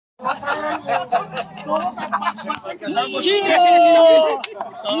¡Chilo!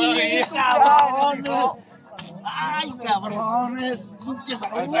 ¡Cabrones! ¡Ay, cabrones! ¡Pinches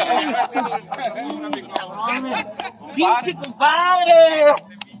cabrones! ¡Pinche compadre!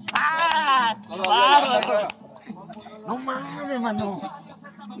 ¡Ah! ¡Bárbaro! No mames, mano.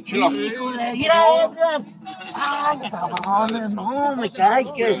 Chilo. Mira, ¡ay, cabrones! No, me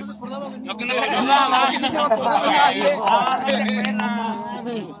cae que... No, que no se acordaba.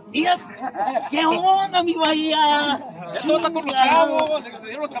 Mira, ¿qué onda, mi Bahía? Esto está con los chavos, le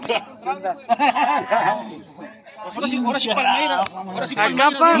dieron la camisa contraria. Pues ahora sí Palmeiras. Ahora sí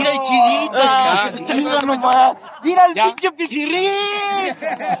Palmeiras. Mira el Chilito. Mira nomás. Mira el pinche pichirrín.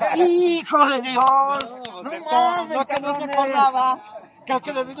 Hijo de Dios. No mames, no, que no se acordaba. Creo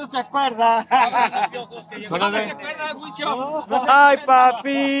que de mí no se acuerda. ¿No se acuerda, Wicho? ¡Ay,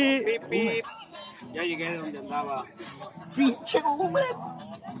 papi! Pip, pip. Ya llegué de donde andaba. Pinche hombre.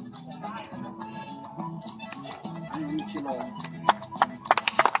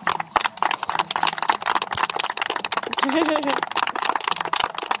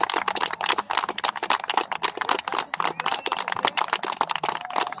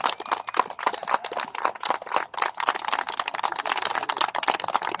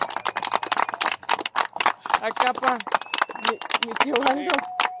 Acá, pa. Mi tío Bando.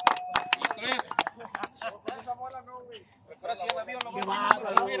 Los tres. Ahora sí, la vio,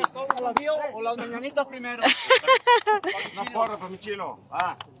 ¿la vio o las mañanitas primero? No corre para mi chilo.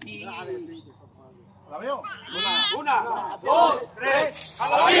 Va. ¿La veo? Una, dos, tres.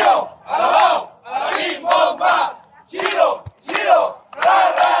 ¡Alabío! ¡Alabao! ¡Alabín, bomba! ¡Chilo! ¡Chilo!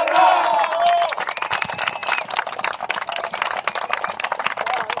 ¡Ra, ra, ra!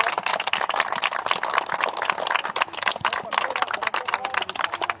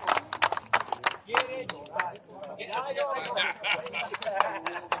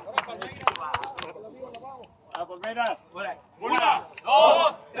 A Palmeiras. Una,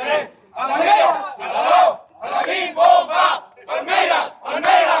 dos, tres. ¡Alabío! ¡Alabao! ¡Alabín, bomba! ¡Palmeiras!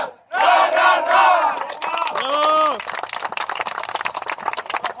 ¡Palmeiras! ¡Ra, ra, ra! ¡No!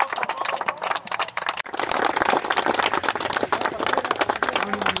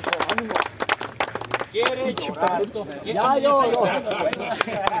 Quiere llorar. Ya yo.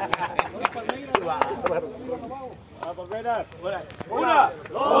 A Palmeiras. Una,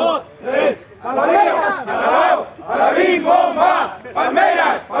 dos, tres. ¡Alabío! ¡Alabao! ¡Alabín, bomba!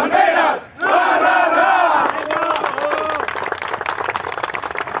 ¡Palmeiras! ¡Palmeiras! ¡Ra, ra, ra!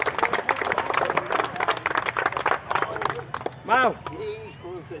 ¡Mau!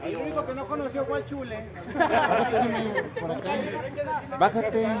 El único que no conoció fue el Chule.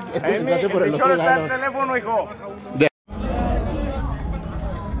 Bájate. En por el mi otro show está lado. el teléfono, hijo.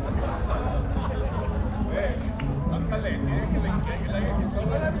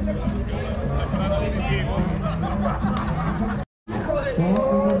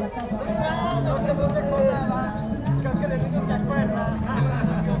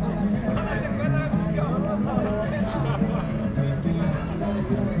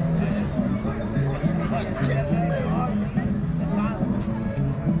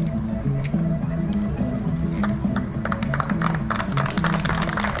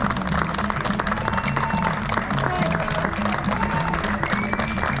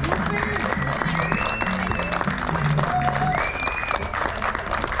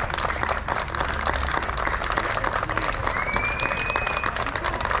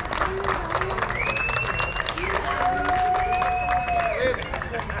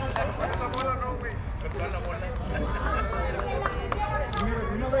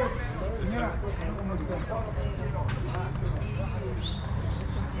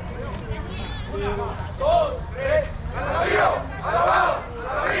 Dos, tres. ¡Alabío! ¡Alabao!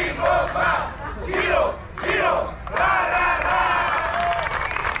 ¡Alabín, bomba! ¡Chilo! ¡Chilo! ¡Ra, ra, ra!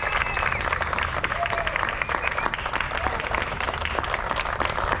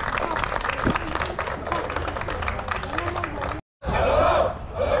 ¡Alabao!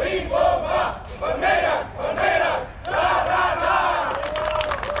 ¡Alabín, bomba! ¡Palmeiras! ¡Palmeiras! ¡Ra, ra, ra!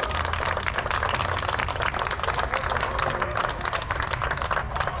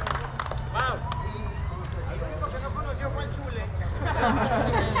 El único que no conoció fue el Chule.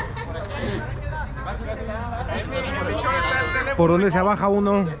 ¿Por dónde se baja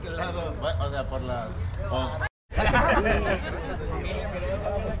uno? O sea, por las...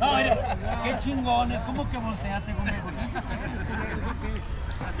 No, mira, qué chingones. ¿Cómo que bolseate conmigo?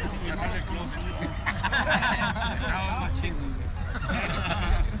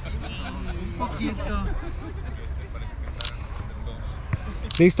 Un poquito.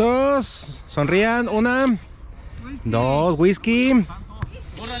 ¿Listos? Sonrían. Una, dos, whisky.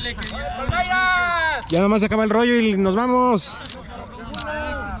 ¡Órale, que Ya nomás se acaba el rollo y nos vamos.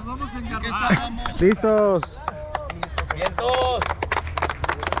 Listos. ¡Vientos!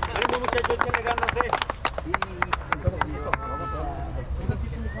 ¡Venga, muchachos, échenle ganas,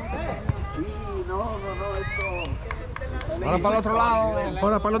 Ahora para el otro lado.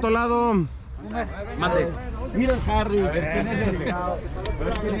 Ahora para el otro lado. Mande. Mira el Harry, ¿quién es ese?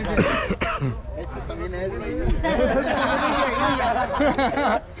 Este también es.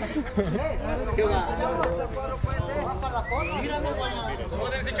 ¿Qué va?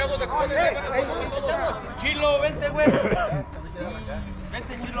 Chilo, vente, güey.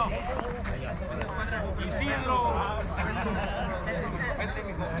 Vente, Chilo. Isidro. Vente,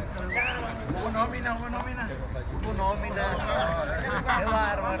 mijo. Hubo nómina. Qué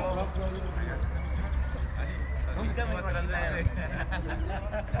bárbaro. Nunca me imaginé.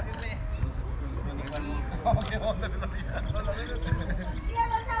 ¿Qué onda?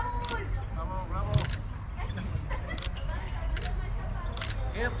 ¡Míralo, Saúl! Bravo.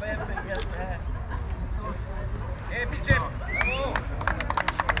 ¡Qué Pepe, ya está! Pinche! ¡Bravo!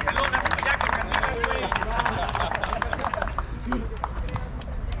 ¡Pelona, ya que carnal, güey!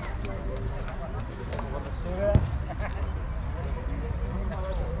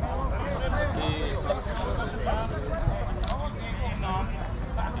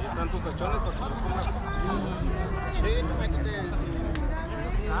 ¿Están tus tachones para que los pongas? Sí, no me quité.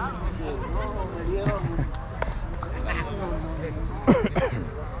 No, me dieron.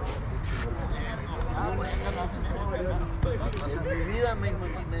 En mi vida me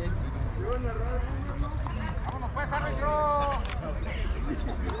imaginé. ¡Vámonos pues, árbitro!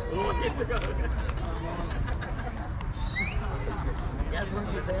 Ya son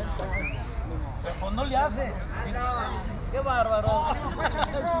 60. Pues no le hace. ¡Qué bárbaro!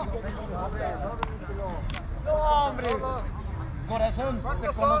 No, hombre. Corazón, te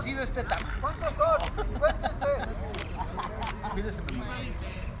conocí de este tamaño. ¿Cuántos son? Cuéntense. Pídese primero.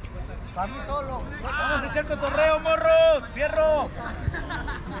 Para mí solo. Vamos a echar cotorreo, morros. ¡Fierro!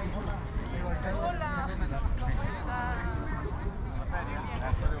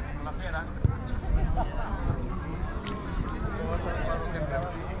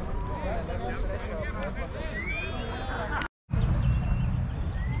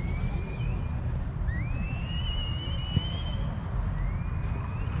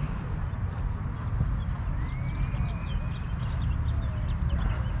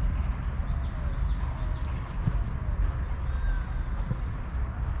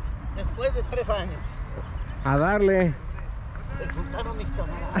 Después de 3 años, A darle. se juntaron mis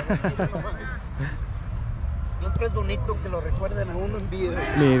camaradas. Siempre es bonito que lo recuerden a uno en vida.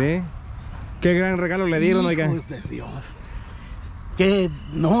 Mire. Qué gran regalo le dieron, oiga. Hijos de Dios. Que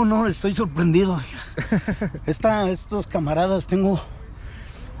no, estoy sorprendido. Estos camaradas tengo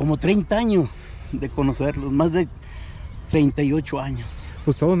como 30 años de conocerlos, más de 38 años.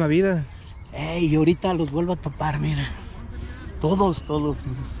 Pues toda una vida. Y ahorita los vuelvo a topar, mira. Todos.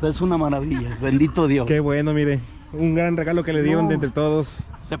 Es una maravilla. Bendito Dios. Qué bueno, mire. Un gran regalo que le dieron de entre todos.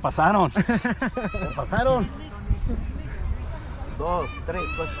 Se pasaron. 2, 3,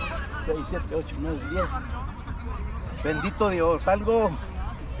 4, 6, 7, 8, 9, 10. Bendito Dios. Algo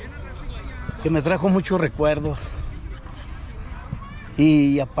que me trajo muchos recuerdos.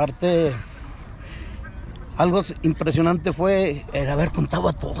 Y aparte, algo impresionante fue el haber contado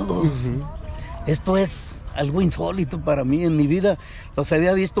a todos. Esto es algo insólito para mí en mi vida. Los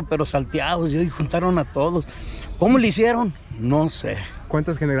había visto pero salteados y hoy juntaron a todos. ¿Cómo lo hicieron? No sé.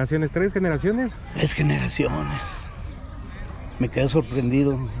 ¿Cuántas generaciones? ¿3 generaciones? 3 generaciones. Me quedé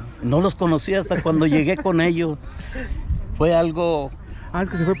sorprendido. No los conocí hasta cuando llegué con ellos. Fue algo... Ah, es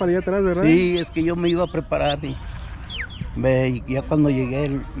que se fue para allá atrás, ¿verdad? Sí, es que yo me iba a preparar y ya cuando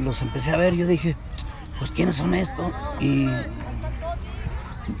llegué los empecé a ver. Yo dije, pues ¿quiénes son estos? Y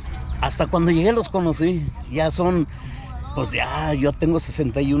hasta cuando llegué los conocí. Ya son, pues ya, yo tengo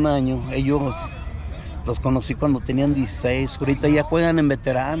 61 años. Ellos los conocí cuando tenían 16. Ahorita ya juegan en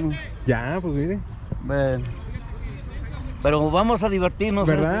veteranos. Ya, pues mire. Bueno, pero vamos a divertirnos.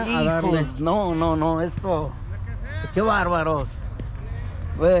 ¿Verdad? A darle. No, esto... ¡Qué bárbaros!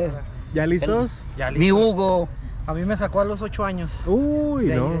 Bueno, ¿Ya listos? mi Hugo. A mí me sacó a los 8 años. Uy,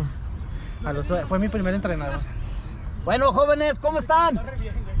 De ahí, no. fue mi primer entrenador. Bueno, jóvenes, ¿cómo están?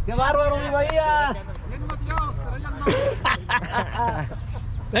 ¡Qué bárbaro, mi Bahía! Bien motivados, pero ya no.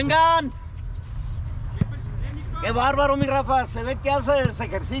 ¡Vengan! ¡Qué bárbaro, mi Rafa! Se ve que haces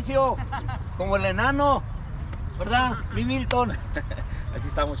ejercicio como el enano, ¿verdad, mi Milton? Aquí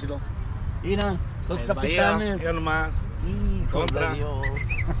estamos, Chilo. Mira, los El capitanes. Bahía, ya nomás. Hijos de Contra. Dios.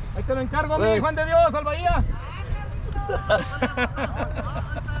 Ahí te lo encargo, Güey. mi Juan de Dios, al Bahía.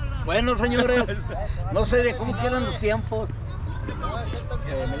 Bueno, señores, no sé de cómo quedan los tiempos.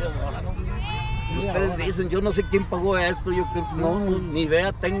 Ustedes dicen, yo no sé quién pagó esto, yo creo que no, ni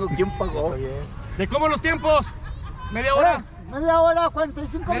idea tengo quién pagó. ¿De cómo los tiempos? ¿Media hora? Media hora,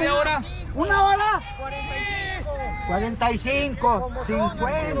 45 ¿Media minutos. hora? ¿Una hora? 45,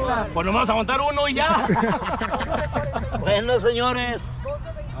 50. Pues nos vamos a aguantar uno y ya. Bueno, señores,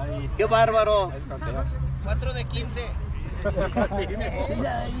 qué bárbaros. 4 de 15.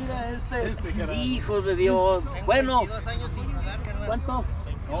 Mira, hijos de Dios. Bueno, 22 años sin jugar, carnal. ¿cuánto?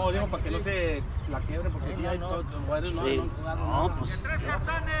 No, digo, para que no se la quiebre, porque si hay todos los jugadores no Sí. han jugado. No, pues.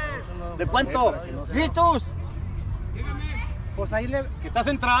 ¿De cuánto? ¿Listos? Pues ahí le... Que está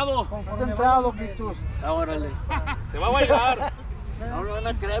centrado. Concentrado, Quitus. Órale. Te va a bailar. No lo van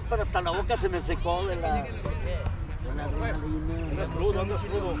a creer, pero hasta la boca se me secó de la... Andas crudo, andas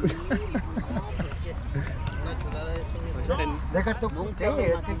crudo. Una chulada eso, Pues tenis. Déjate. Sí,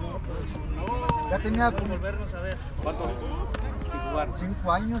 es que... Ya tenía como volvernos a ver. ¿Cuánto? Sin jugar.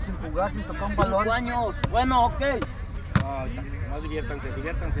 5 años sin jugar, sin tocar un balón. 5 años. Bueno, ok. No, más diviértanse,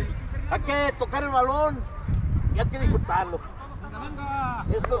 diviértanse. Hay que tocar el balón y hay que disfrutarlo.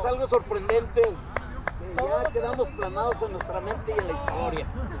 Esto es algo sorprendente. Que ya quedamos planados en nuestra mente y en la historia.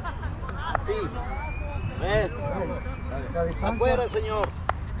 Sí. La distancia. Afuera, señor.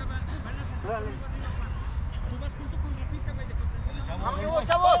 ¡Vamos,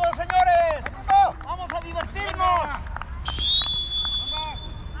 chavos, señores! ¡Vamos a divertirnos!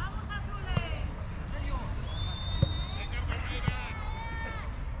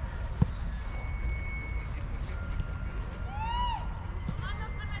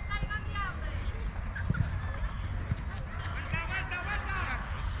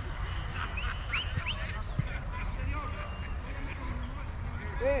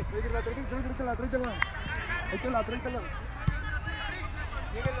 Tráetela.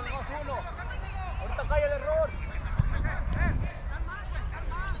 Lleguen los 2-1. Ahorita cae el error.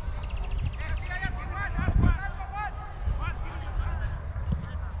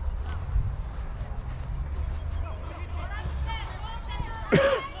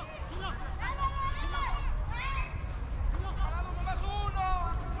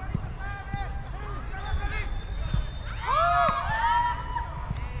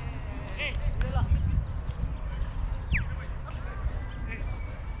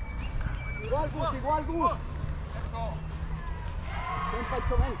 Igual, Gus. Ven,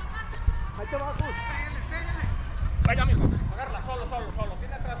 Pacho, ven. Ahí te va, Gus. Vaya, mijo. Agarra, solo.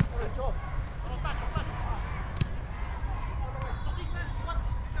 Tiene atrás. Pacho.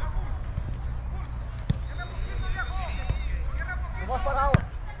 ¿Cómo has parado?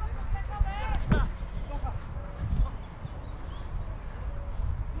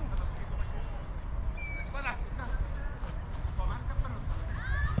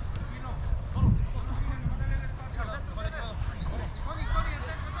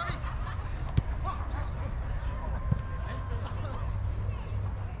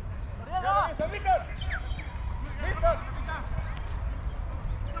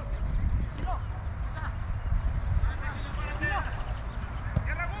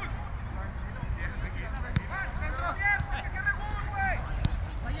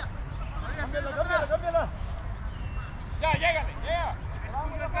 Ya, llégale, llega.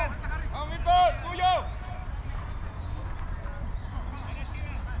 Vamos, Víctor, tuyo.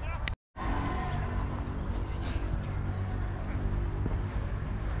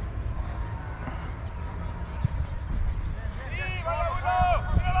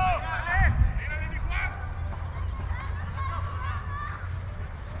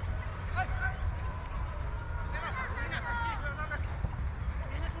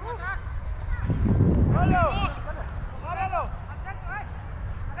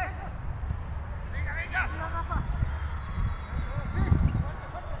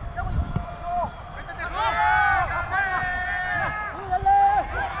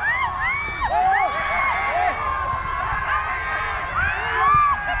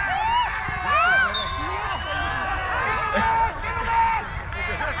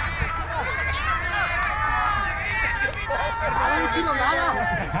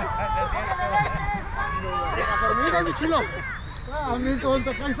 Chilo. Ah, mi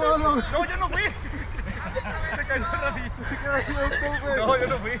tonto, cae solo. No, yo no fui. Se cayó rapidito. Se queda así, güey. No, yo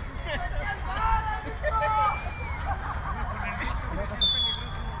no fui.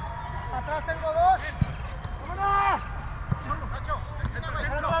 Atrás tengo 2. ¡Vámonos!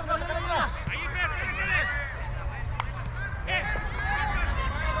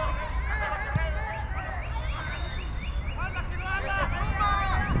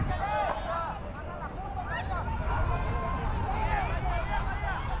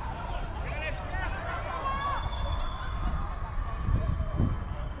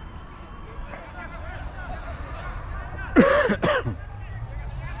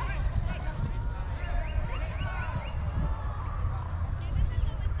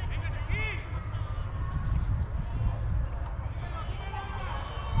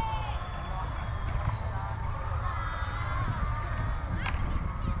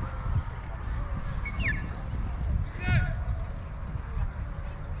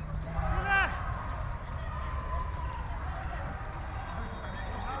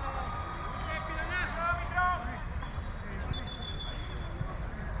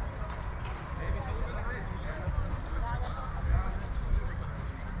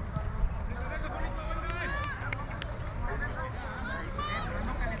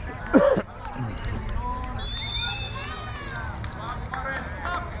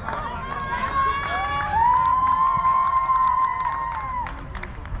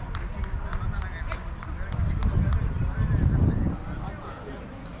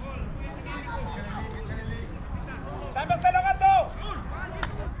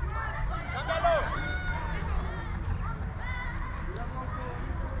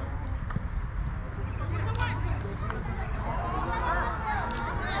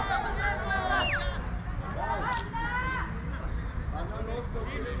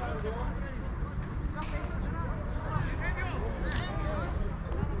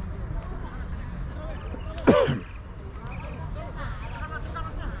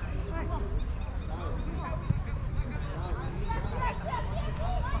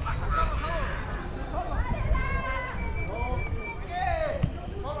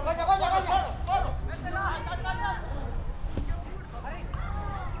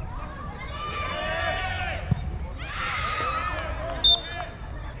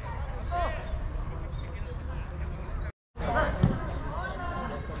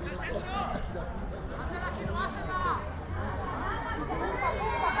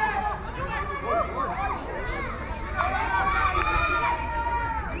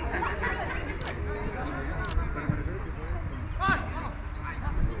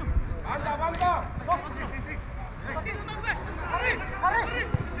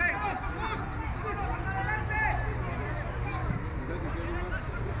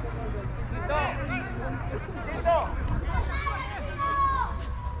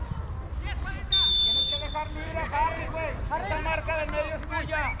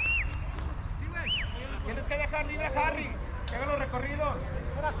 Tienes que dejar libre a Harry, que haga los recorridos.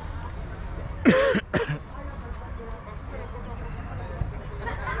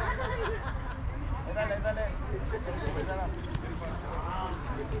 Dale, dale.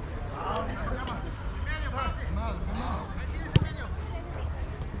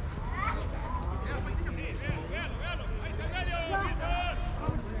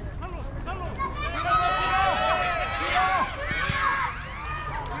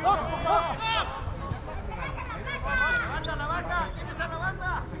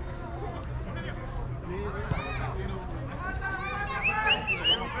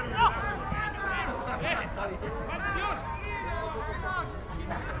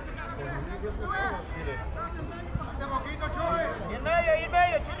 Y en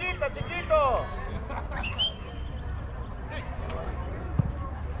medio, chiquito, chiquito.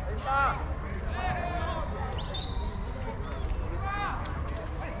 Ahí está.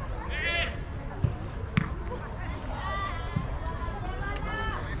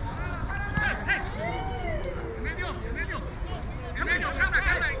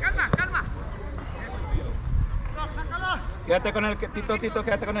 Quédate con él, Tito,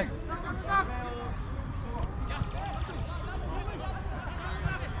 quédate con él.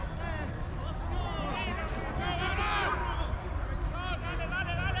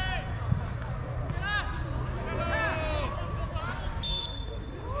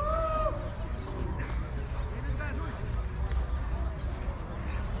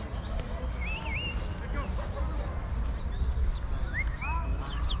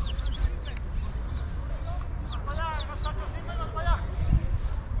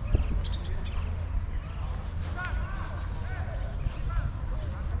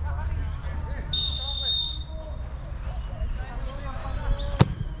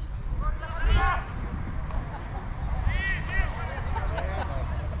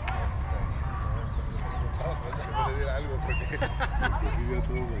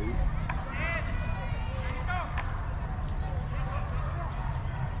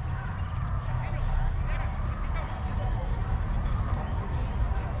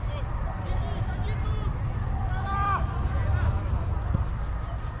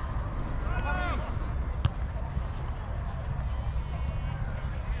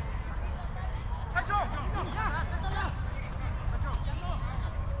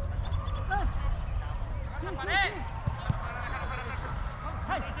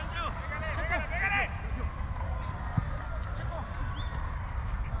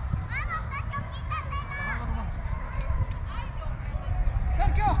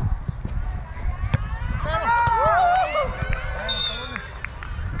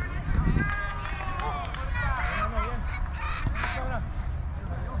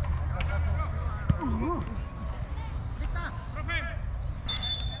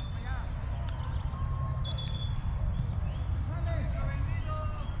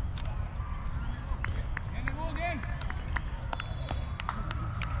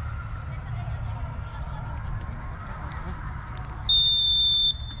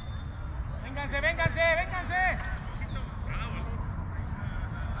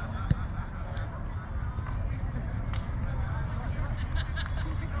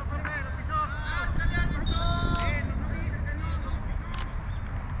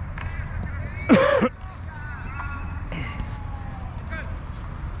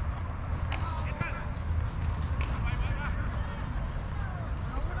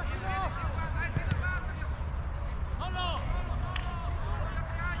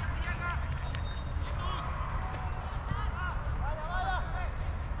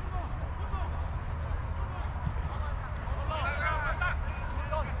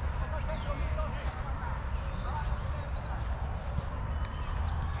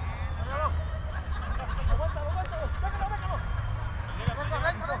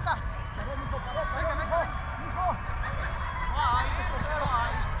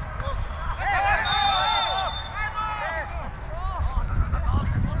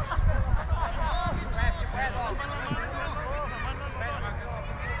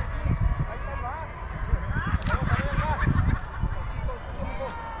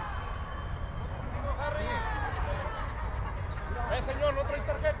 Señor, no traes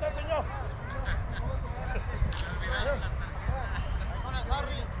tarjeta, señor.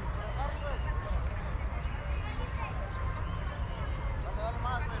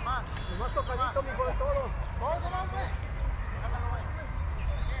 Más tocadito, mijo, de todo. Todo, hombre.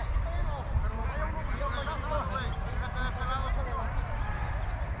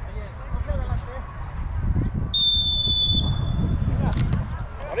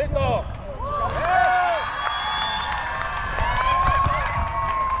 ¡Bonito!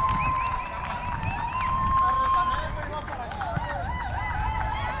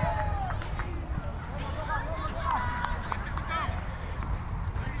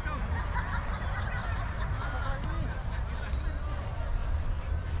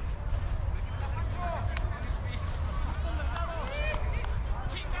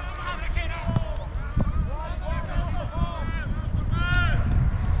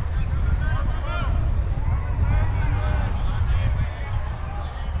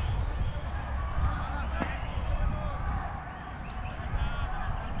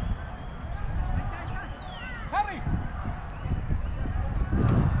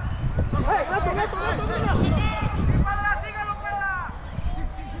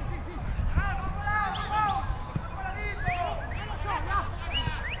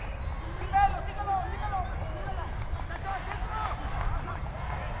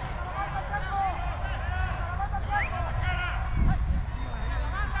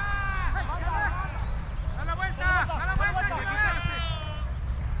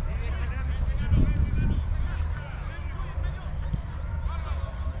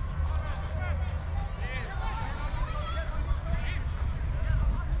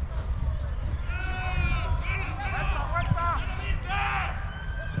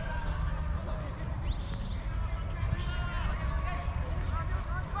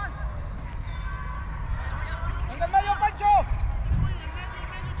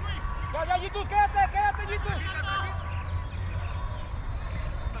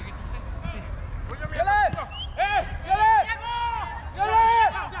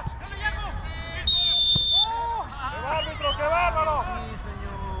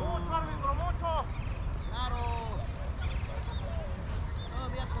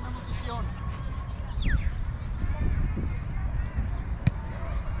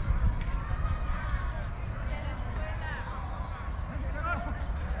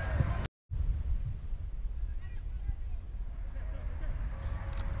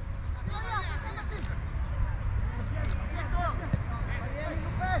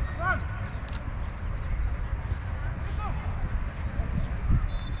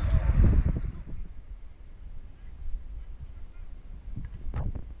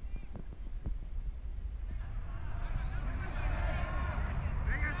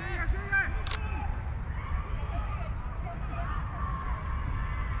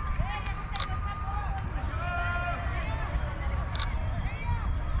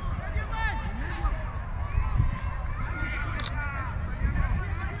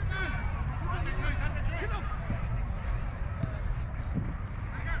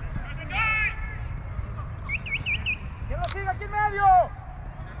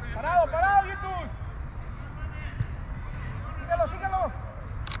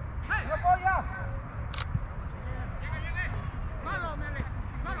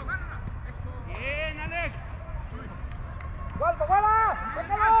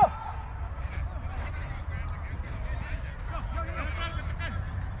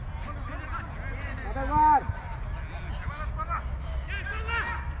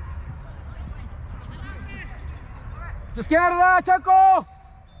 Tu izquierda, Chaco.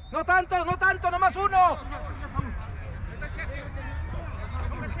 No tanto, nomás uno.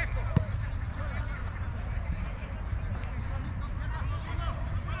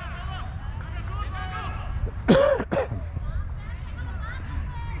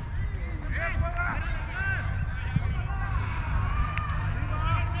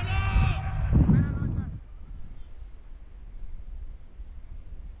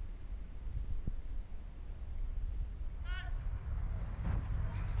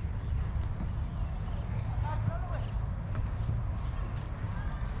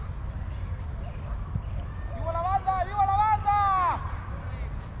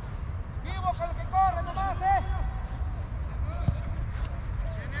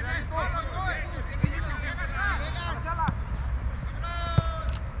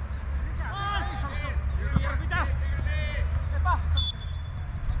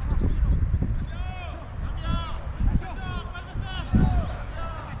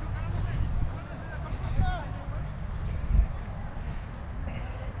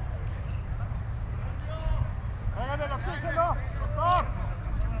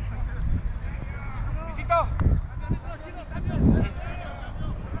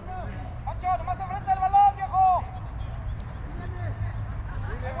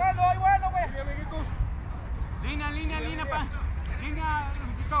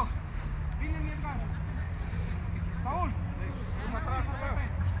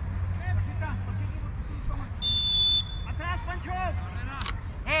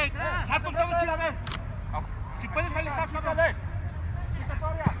 Si puedes salir, sácale.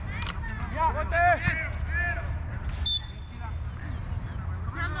 Ya, vete.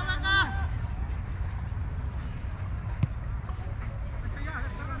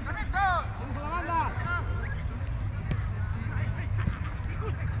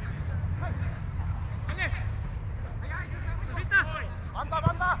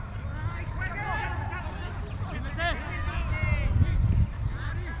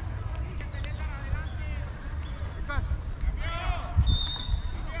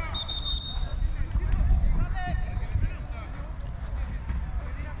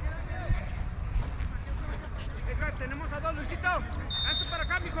 Tenemos a dos, Luisito. Hazte para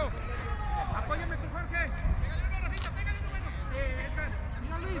acá, mijo. Apóyame con Jorge.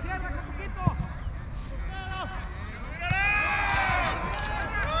 Señor Luis, cierra un poquito.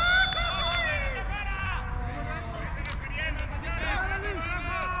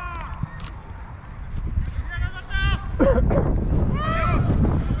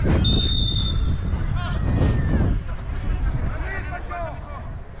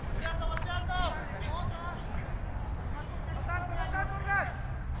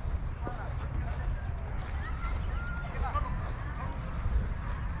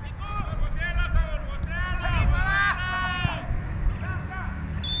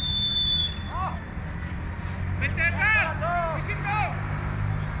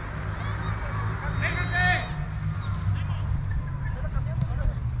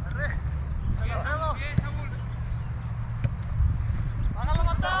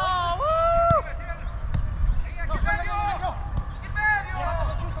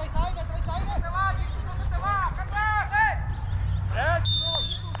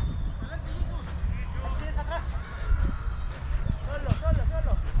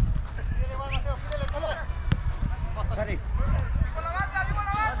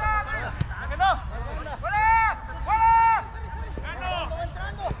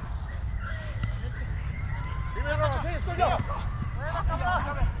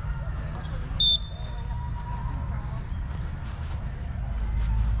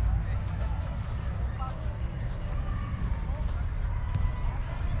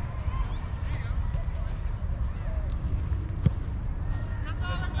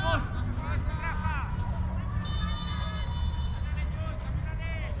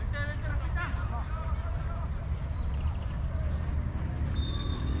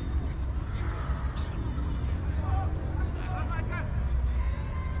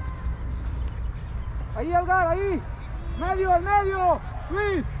 Ahí, Edgar, ahí. Medio, al medio.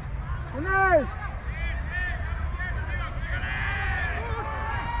 Luis, con él.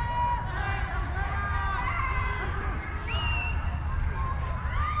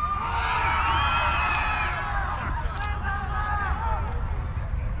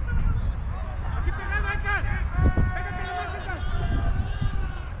 Aquí pegado, Edgar. Pégate la más, Edgar.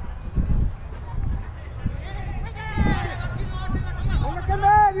 ¡Póngate en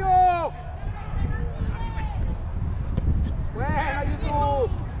medio! Bueno,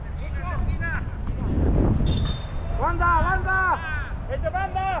 YouTube.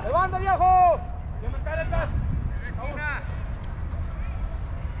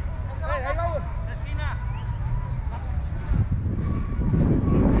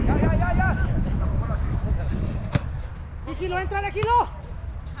 Kilo, entra, Kilo.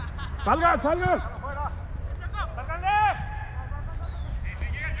 ¡Salgan, salgan!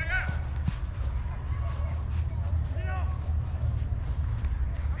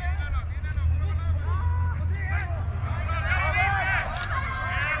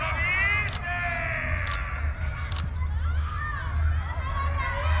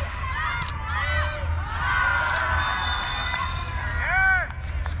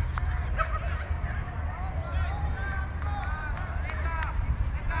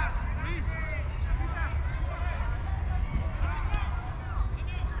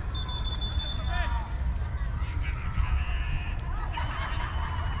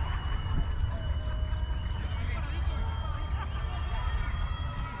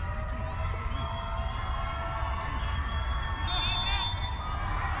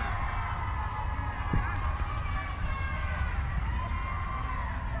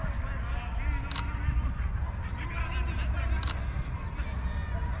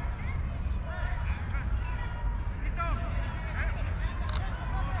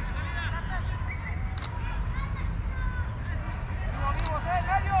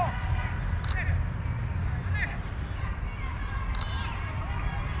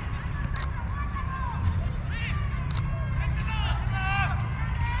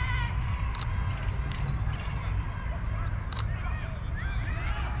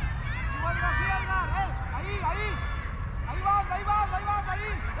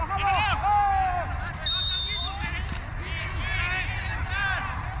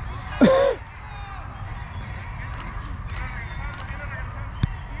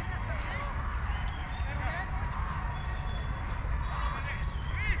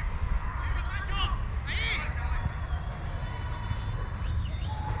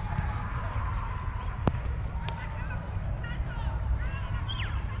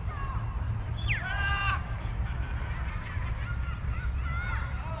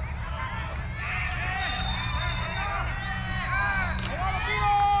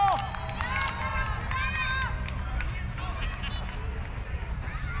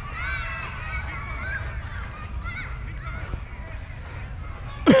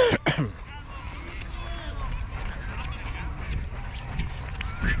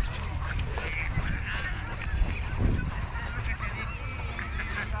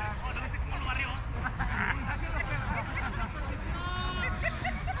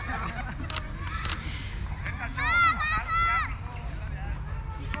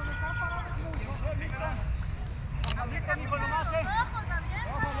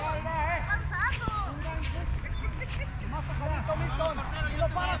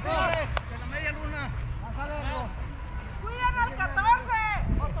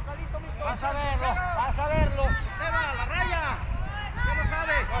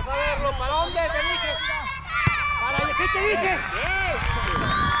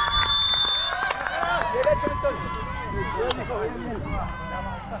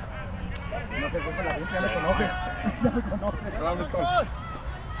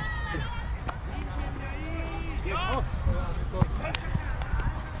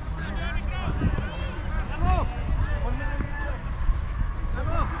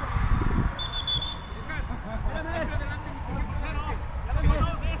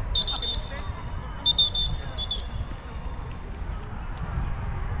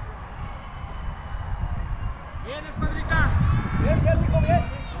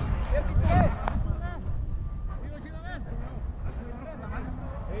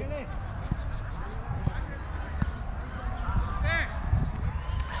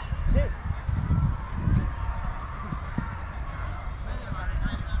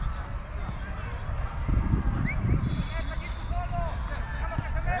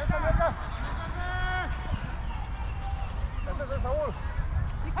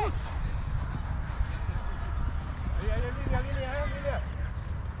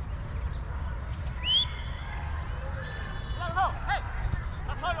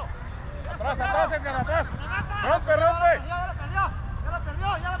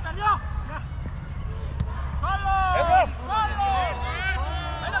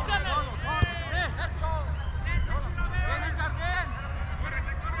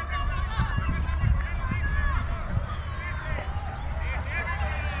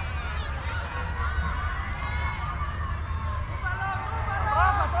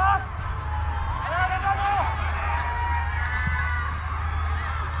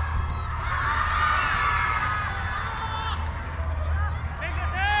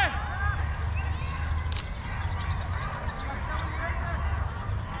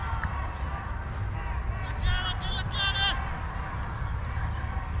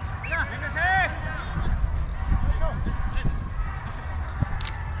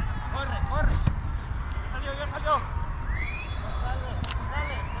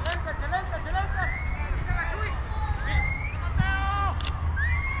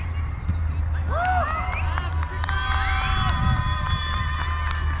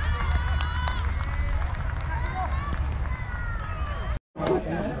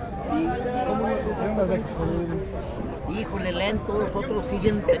 vatos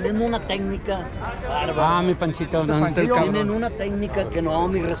siguen teniendo una técnica bárbara. Ah, mi Panchito, ¿dónde está el campo? Tienen una técnica que no,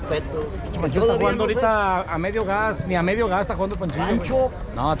 mis respetos. Panchito está jugando ahorita a medio gas, ni a medio gas está jugando Panchito. Pancho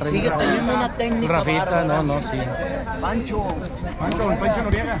no, sigue teniendo una técnica Rafita, bárbara. no, sí. Pancho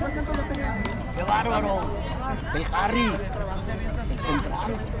Noriega. Qué bárbaro. El Harry, el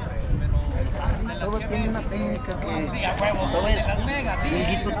central. Todo tiene una técnica que todo es. El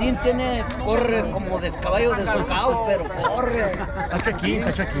Guitutín corre como descaballo desbocado, pero corre. Cacho aquí.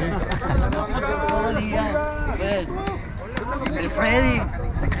 Todo el día. El Freddy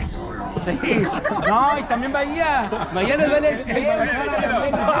se cae solo. Sí. No, y también Bahía le duele.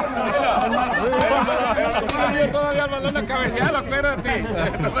 Todavía el balón a cabecear, espérate.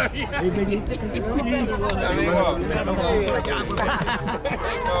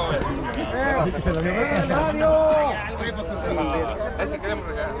 Es que queremos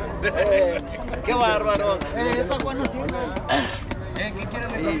regar. ¡Qué bárbaro! Esa Juan no sirve. ¿Qué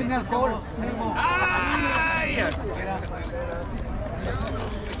quiere? No tiene alcohol. ¡Ay!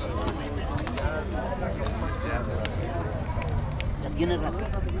 Ya tiene rato.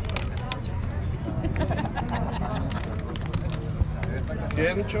 ¿Sí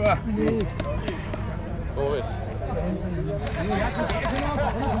es mucho? ¿Cómo ves?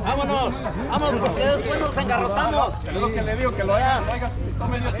 Vámonos, porque después nos engarrotamos. Es lo que le digo, que lo hagas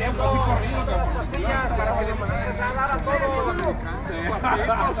medio tiempo así corrido, para que les empieces a hablar a todos.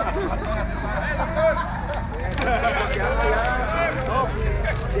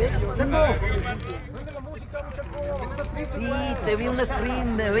 Sí, te vi un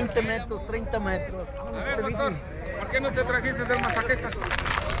sprint de 20 metros, 30 metros. A ver, doctor, ¿por qué no te trajiste del masajista?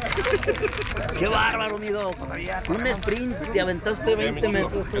 Qué bárbaro, mi doc. Un sprint, te aventaste 20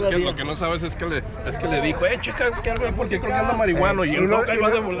 metros Es que todavía. lo que no sabes es que le dijo, checa, porque creo que anda marihuano y el doc ahí va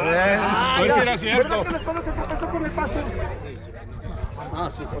de volar. A ver si era cierto. Ah,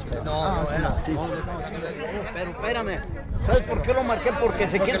 sí, no, pero espérame. ¿Sabes por qué lo marqué? Porque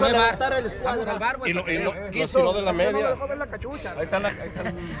se quiso levantar el escuadra. Y lo tiró de la media.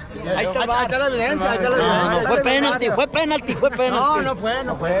 Ahí está la evidencia, No, fue penalti. No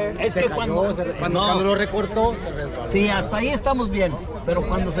fue. Es que cuando lo recortó, se resbaló. Sí, hasta ahí estamos bien. Pero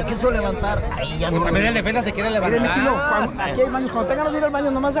cuando se quiso levantar, ahí ya no. También el defensa se quiere levantar. Aquí hay baños, cuando tengan que ir al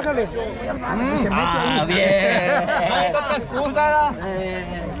baño, nomás déjale. Ah, bien. No hay otra excusa.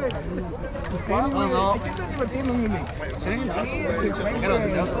 No.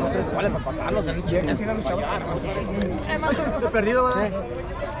 Perdido, ¿verdad?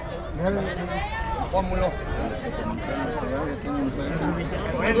 Pómulo.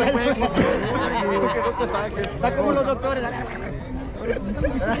 Está como los doctores.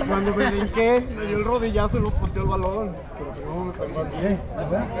 Cuando me brinqué, me dio el rodillazo y lo ponteó el balón. Pero no, me salió bien.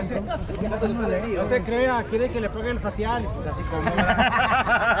 No se crea, quiere que le pegue el facial. Pues así como.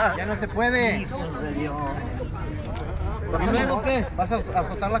 Ya no se puede. Hijos de Dios. ¿Y luego qué? ¿Vas a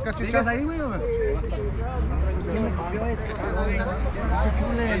azotar la cachucha? ¿Sigues ahí, güey? ¿Quién me copió esto?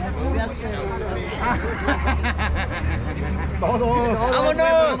 Chule, me copiaste. Todos.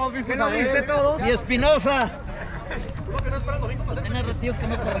 ¡Vámonos! ¿Qué no viste todos? Y Espinosa. Tiene retiro que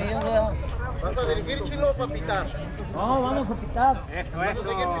no corría, ¿verdad? ¿Vas a dirigir, Chilo, o para pitar? No, vamos a pitar. Eso.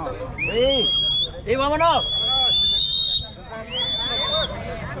 Sí. Y vámonos.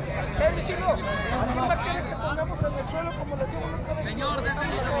 Mi Chilo, ¿a quién más quiere que pongamos en el suelo como le decimos? Señor,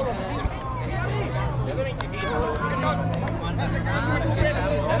 déjenme Es de 25.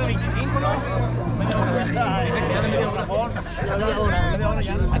 Es de 25, ¿no? Dice que ya de medio rajón.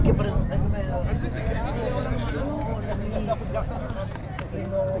 Hay que preguntarme.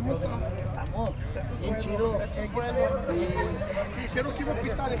 Estamos bien chido. Dijeron que iba a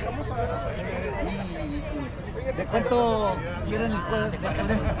pitar, dejamos a ver. ¿De cuánto quieren el juego? De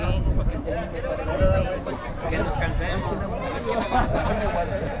 45, que nos cansemos.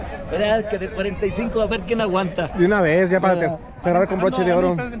 Verá, que de 45 a ver quién aguanta. De una vez, ya para cerrar con broche de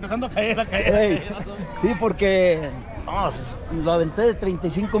oro. Empezando a caer. Ey, sí, porque no, lo aventé de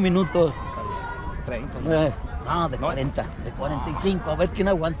 35 minutos. 30. No, de 40, de 45, a ver quién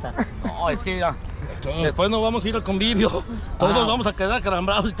aguanta. No, es que ya. Después nos vamos a ir al convivio. Todos vamos a quedar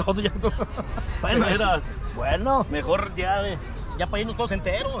calambrados y todo. Ya. Bueno, bueno, Mejor ya para irnos todos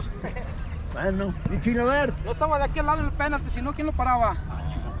enteros. bueno, mi Chilo, a ver. Yo estaba de aquí al lado del penalti, si no, ¿quién lo paraba?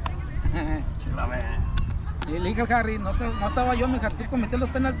 Y le dije al Harry, no estaba yo, mi Harry, tú cometías los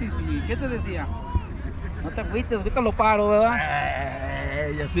penaltis. ¿Y qué te decía? No te agüites, ahorita lo paro, ¿verdad?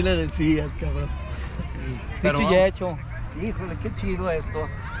 Y así le decías, cabrón. Pero Dicho y hecho. Híjole, qué chido esto.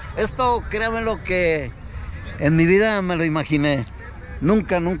 Esto, créanme lo que en mi vida me lo imaginé.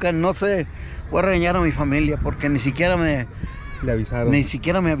 Nunca, no sé, voy a regañar a mi familia porque ni siquiera me le avisaron. Ni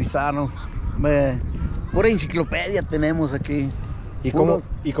siquiera me avisaron. Pura enciclopedia tenemos aquí. ¿Y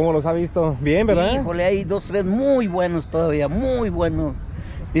cómo los ha visto? Bien, ¿verdad? Híjole, hay 2, 3 muy buenos todavía, muy buenos.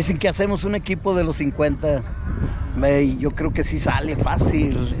 Dicen que hacemos un equipo de los 50. Y yo creo que sí sale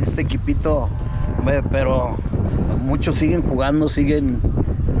fácil este equipito. Pero muchos siguen jugando, siguen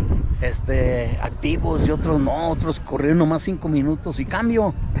activos y otros no, otros corrieron nomás 5 minutos y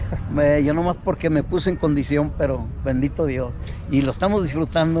cambio. Yo nomás porque me puse en condición, pero bendito Dios. Y lo estamos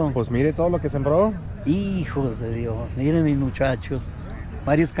disfrutando. Pues mire todo lo que sembró. Hijos de Dios, miren mis muchachos,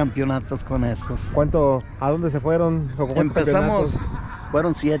 varios campeonatos con esos. ¿A dónde se fueron? Empezamos,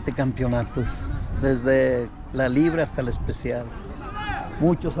 fueron 7 campeonatos, desde la libre hasta la especial.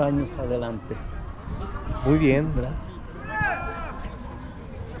 Muchos años adelante. Muy bien. ¿Verdad?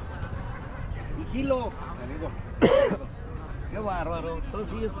 Vigilo. Qué bárbaro. Tú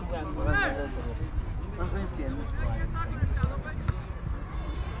sigues jugando. ¿Cuántos años tienes?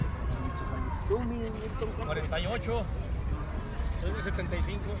 ¿Tú, Milton? 48. Soy de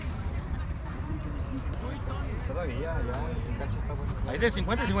 75. Todavía, ya el Picacho está bueno. Hay de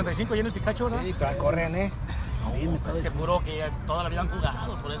 50 y 55 ya en el Picacho, ¿verdad? Sí, todavía corren, ¿eh? No, es que puro que toda la vida han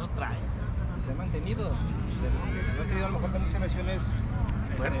jugado, por eso traen. Se han mantenido. No han tenido a lo mejor de muchas lesiones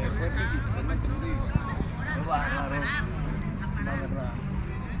fuertes y se han mantenido. Qué bárbaro. La verdad.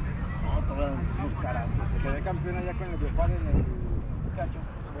 Otro carajo. Se quedó campeón allá con el Leopard en el Picacho.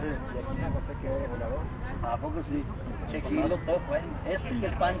 Y aquí San José quedó de goleador. ¿A poco sí? Chilito, todo bueno. Y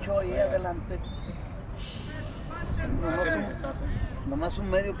el Pancho ahí adelante. Nomás un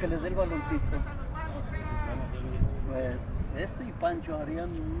medio que les dé el baloncito. Pues y Pancho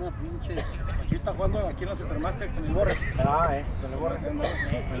harían una pinche. Aquí está jugando aquí en la Supermaster con el Borre. Se le borra.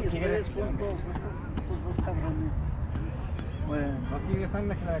 Ustedes juntos, estos 2 cabrones. Pues, Los Tigres están en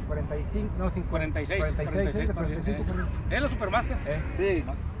la 45, no, 46. 45, ¿Es la Supermaster? sí.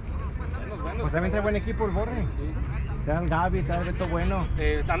 Pues también trae buen equipo el Borre. Sí. Te dan Gaby, te dan Beto Bueno.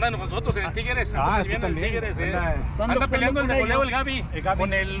 Andan con nosotros en el Tigres. Tú Viendo también. el Tigres, ¿Cuándo Anda peleando el de goleo ellos? el Gaby.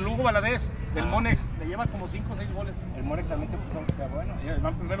 Con el Hugo Valadez del Monex. Le lleva como 5 o 6 goles. El Monex también se puso aunque sea bueno.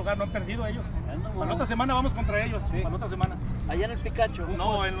 Van en primer lugar, no han perdido ellos. Para la otra semana vamos contra ellos. Sí. Para la otra semana. Allá en el Picacho.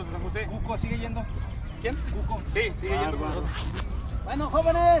 No, en los de San José. Cuco sigue yendo. ¿Quién? Cuco. Sí, sigue yendo con nosotros. Bueno,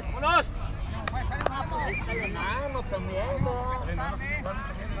 jóvenes. ¡Vámonos! Está el enano también, ¿no? El enano, el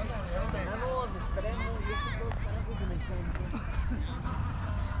extremo, y esos 2 carajos en el centro.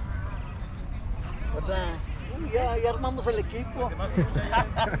 O sea, ya armamos el equipo.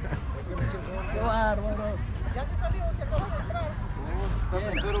 Qué bárbaro. Ya se salió, se acabó de entrar.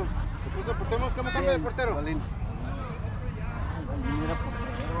 Se puso portero, ¿cómo cambia de portero? Balín era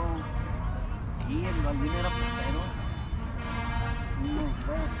portero. Sí, el Balín era portero. 1, 2, 3,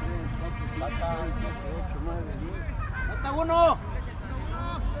 4, 5, 6, 7, 8, 9, 10. ¡Falta uno!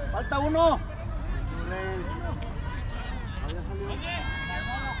 ¡Falta uno!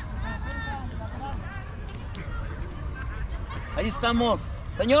 Ahí estamos.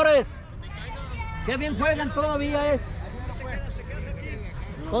 Señores, qué bien juegan todavía,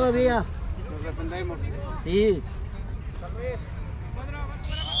 Todavía. Nos defendemos. Sí.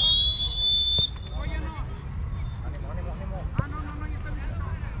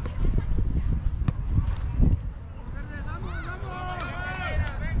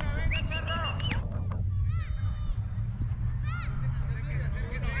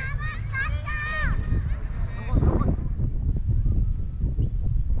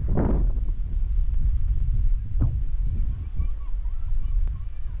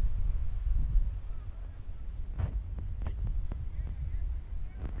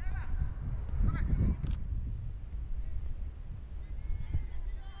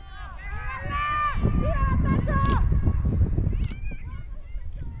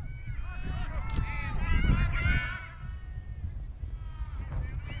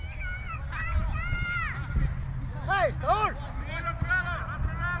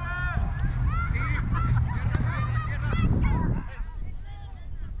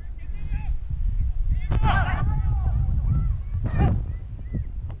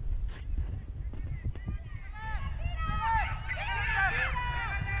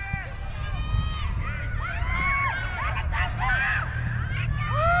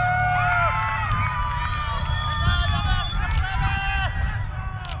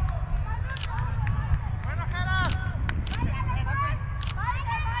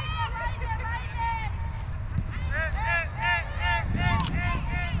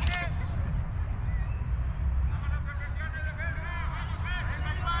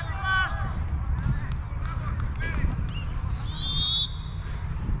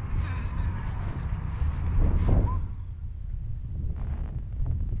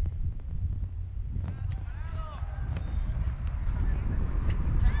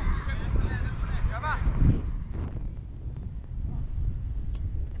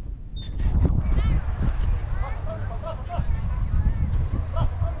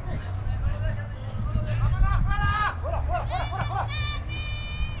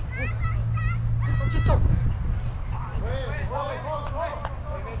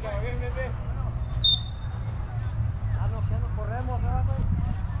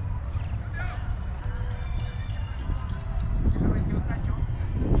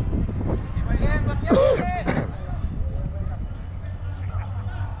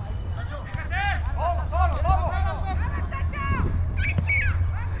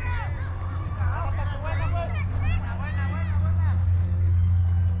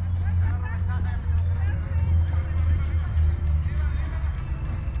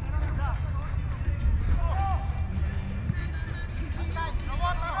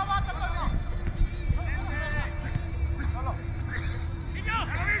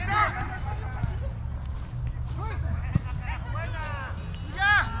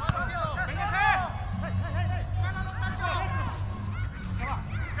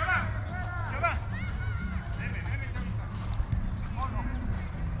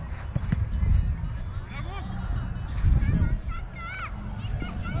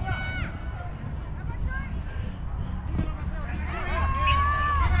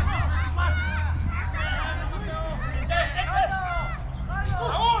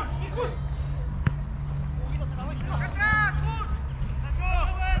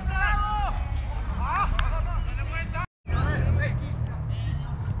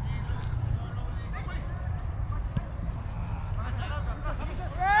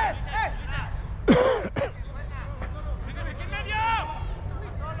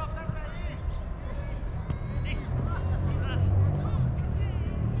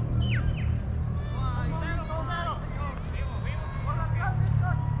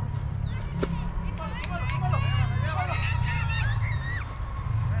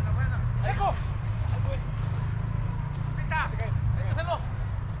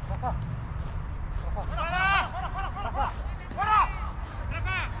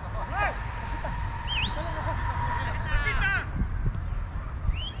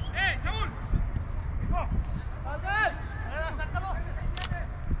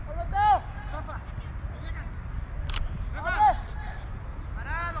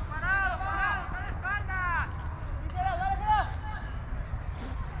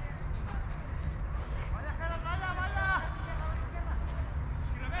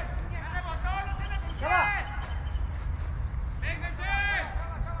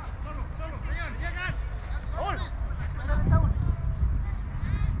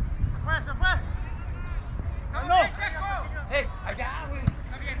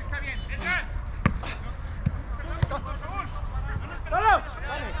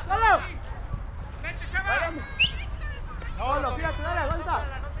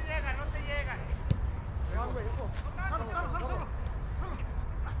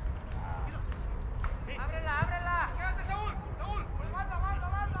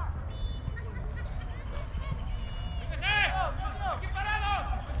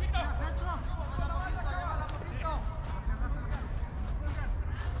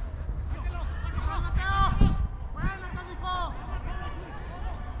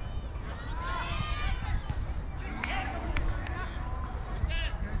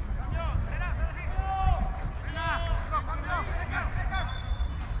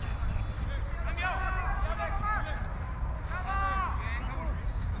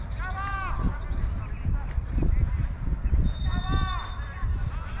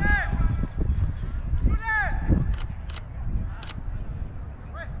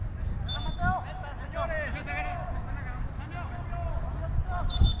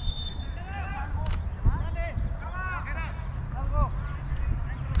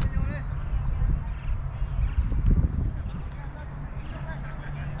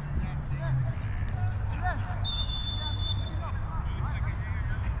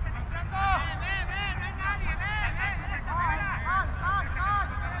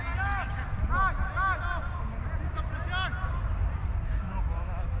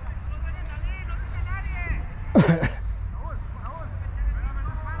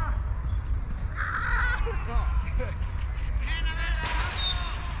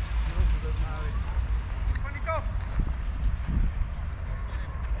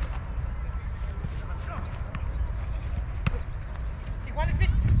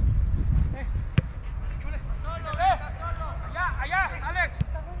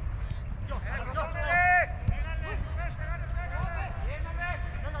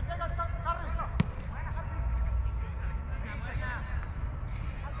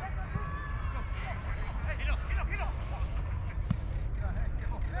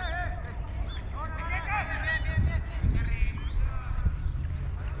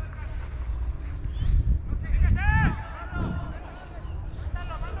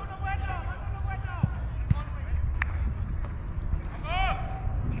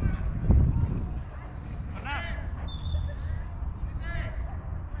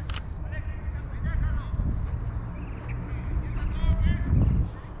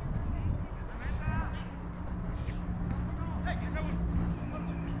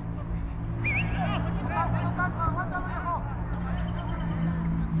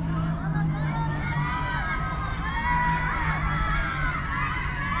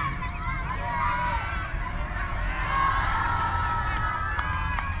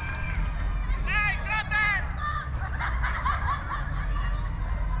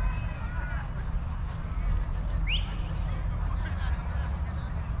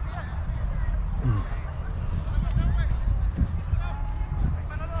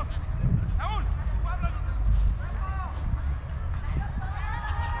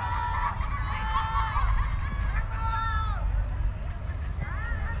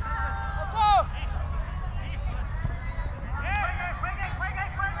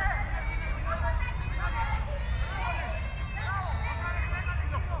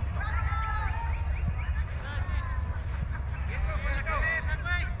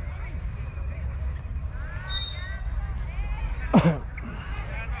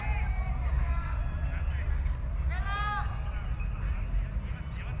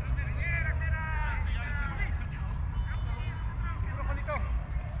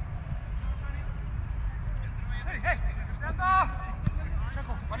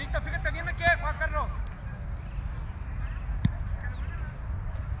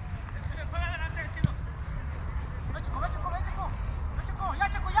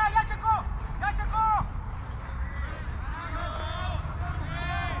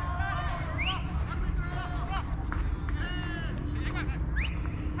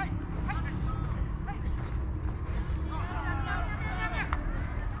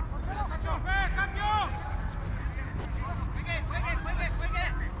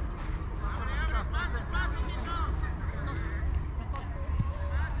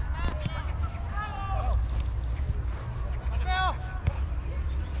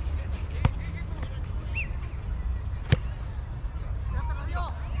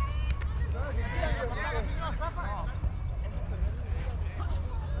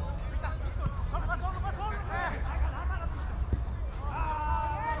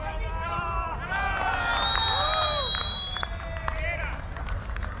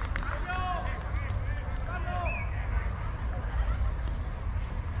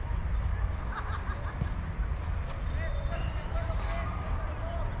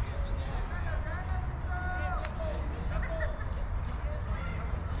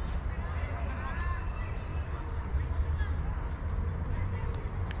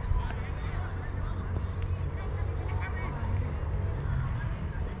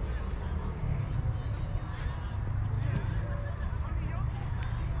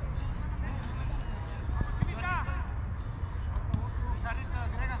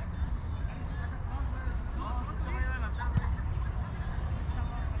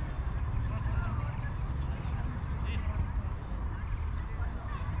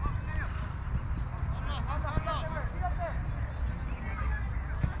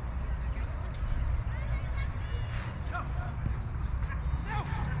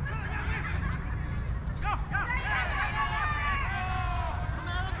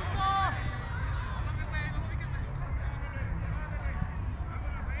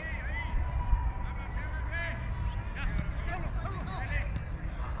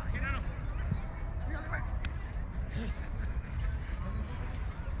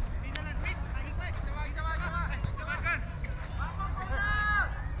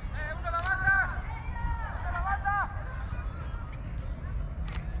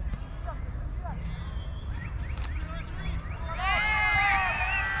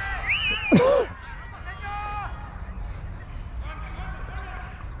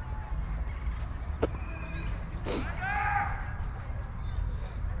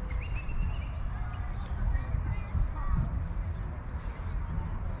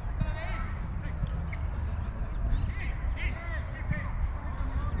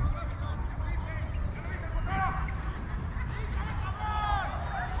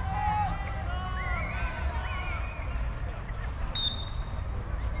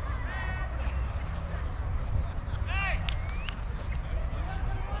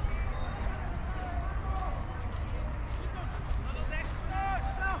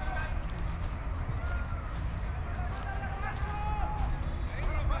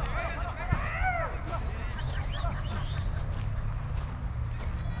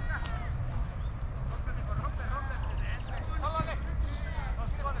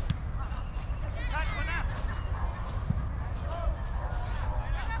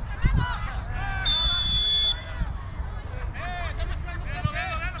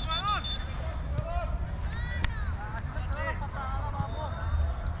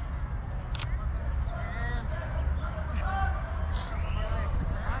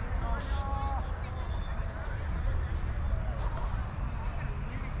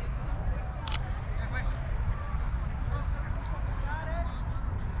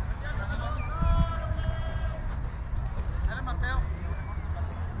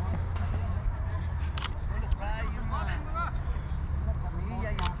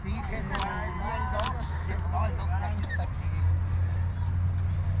 oxígeno, no el doc. No, el doc aquí está aquí.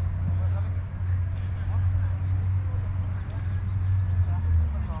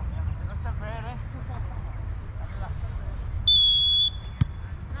 No está Fer, ¿eh?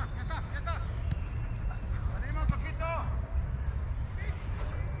 Ya está. Venimos, poquito.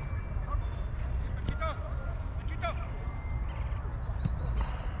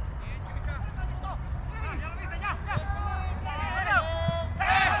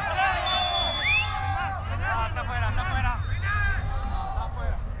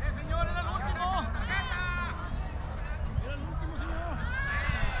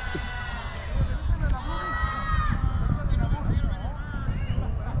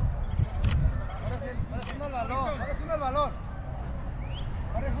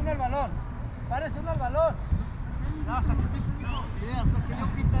 Parece uno el balón. No, hasta que yo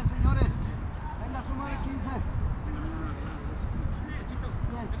pita, señores. Venga, suma de 15.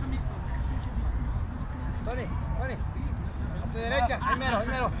 Tony, a tu derecha, ahí mero,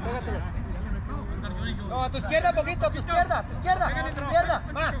 pégatelo. No, a tu izquierda, poquito, a tu izquierda,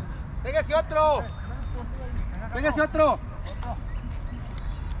 más. Pégase otro.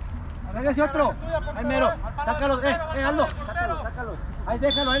 Ahí mero, sácalo, Aldo, sácalo. Ahí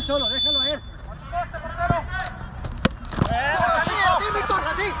déjalo a él solo, déjalo a él. Así, Víctor,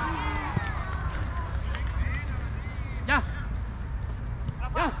 así. Ya.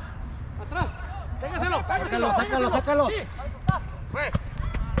 Atrás. Pégaselo. Sácalo. Fue.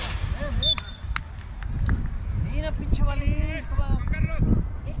 Mira, pinche valiente.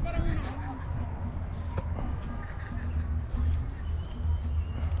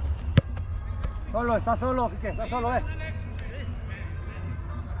 Está solo, Quique, está solo,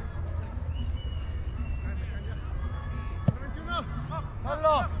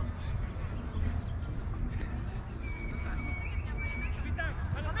 Solo.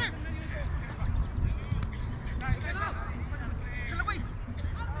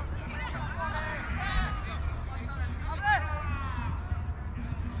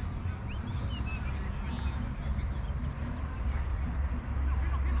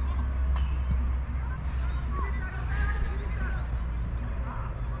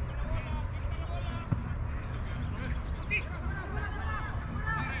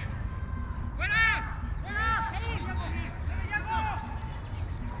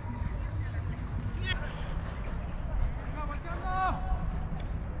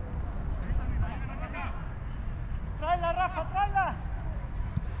 Tráela, Rafa, tráela.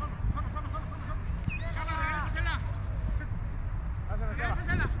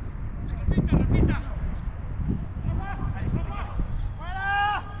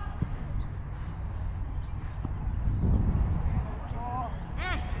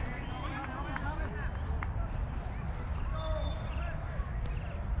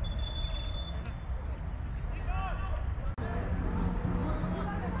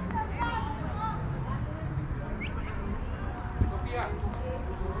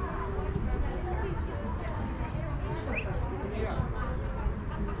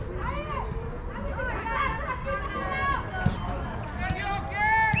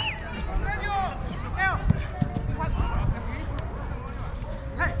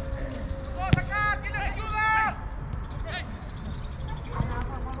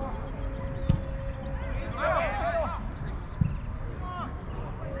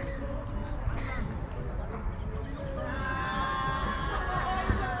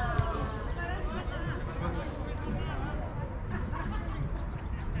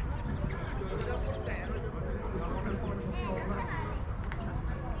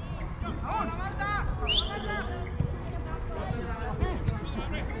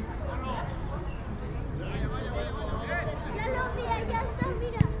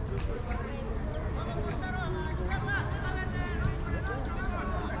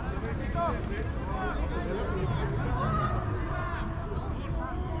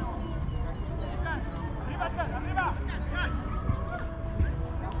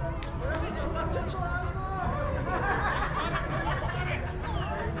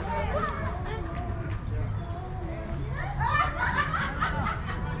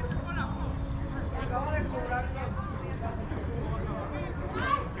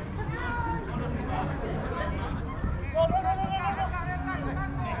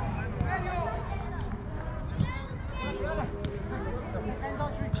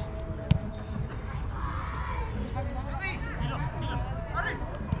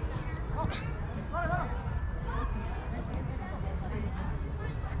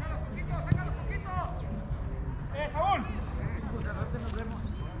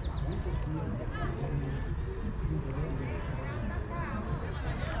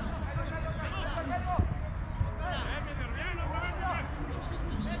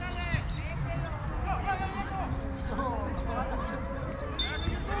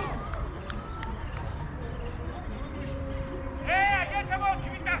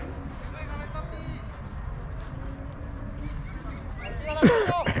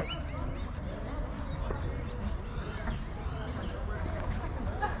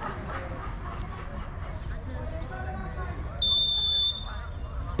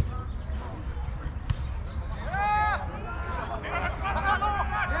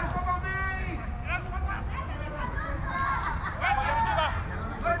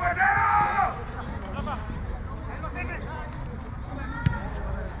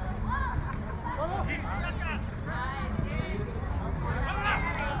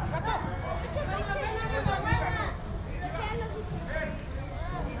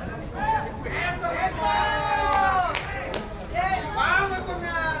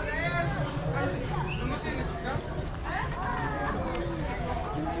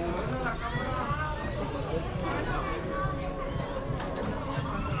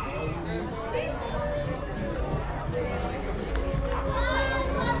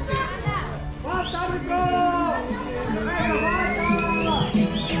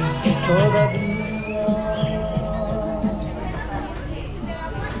 todavía.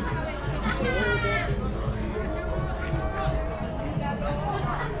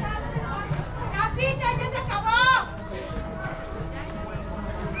 ¡Capita, ya se acabó!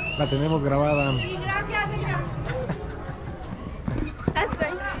 La tenemos grabada. Sí, gracias, señor.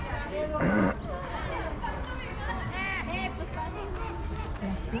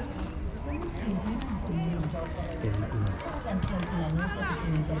 Canción sin anuncios y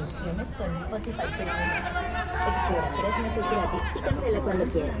sin interrupciones con Spotify Premium. Explora 3 meses gratis y cancela cuando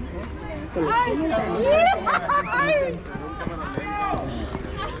quieras. Selecciona el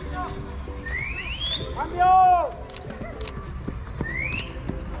 ¡Cambio!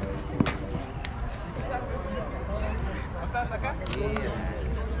 ¿Estás acá?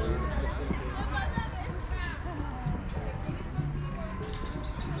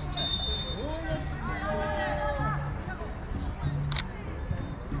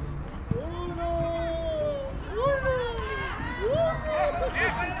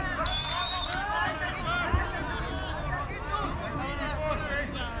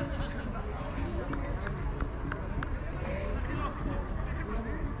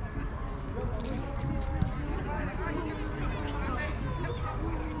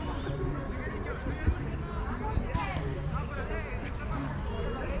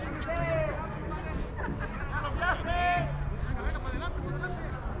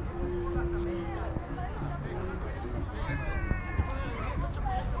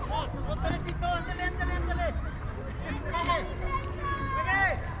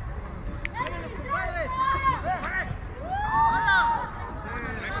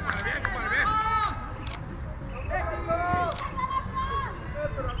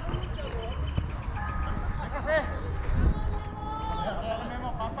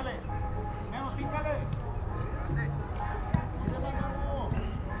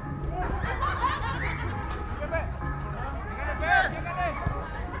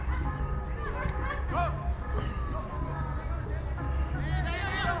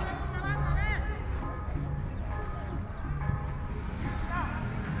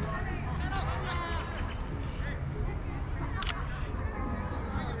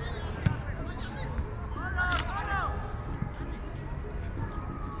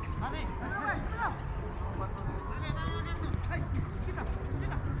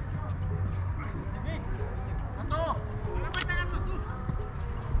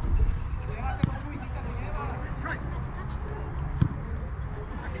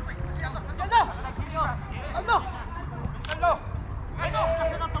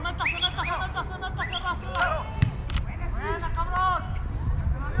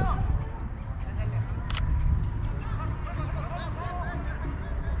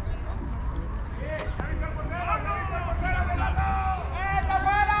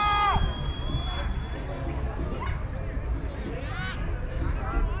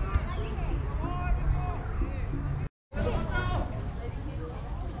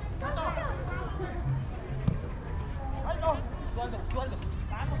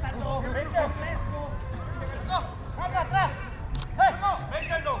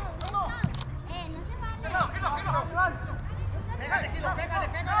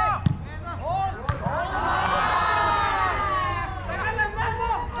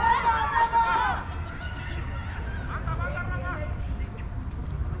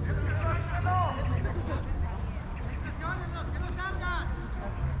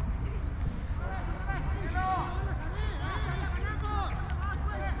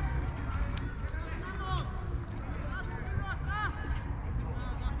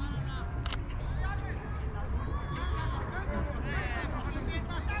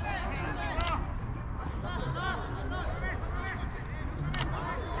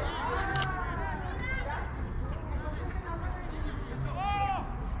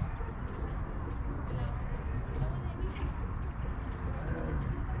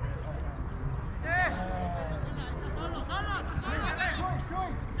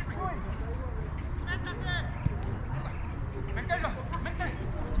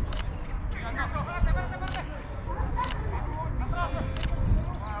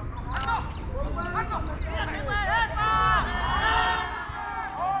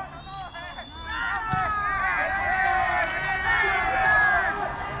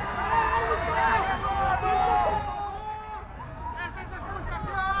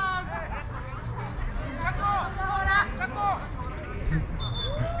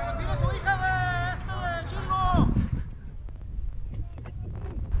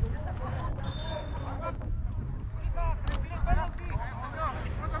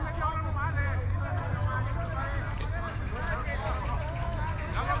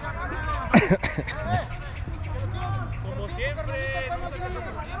 Como siempre, no te quedes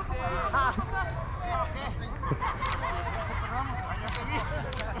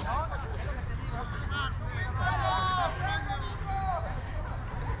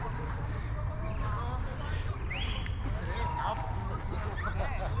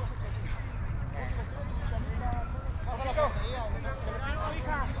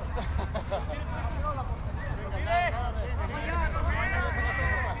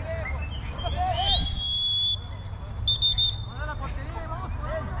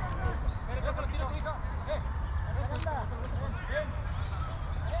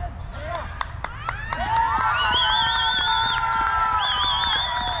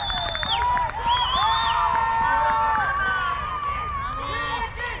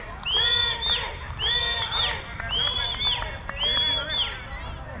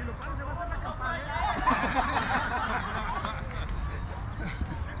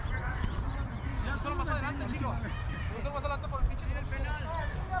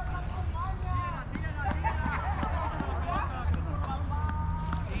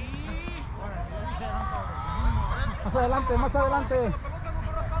Más adelante, más adelante. Ya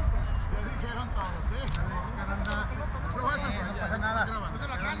dijeron todos, ¿sí? No pasa nada.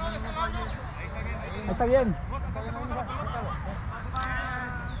 Está bien.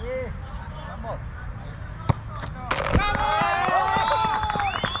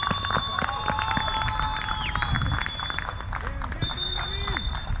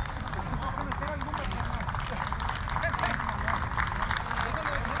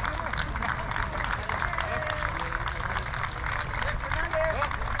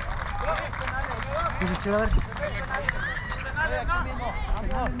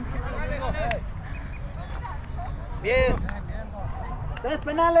 Bien. 3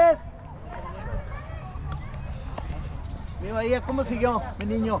 penales. Mi Bahía, ¿cómo siguió, mi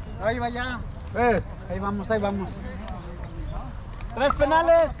niño? Ahí va ya. Ahí vamos, ahí vamos. 3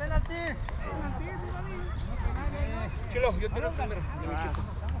 penales. Chilo, yo tiro primero.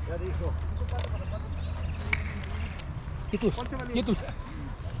 Ya dijo. Quietos.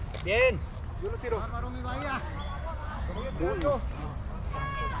 Bien. Yo lo tiro. Bárbaro, mi Bahía.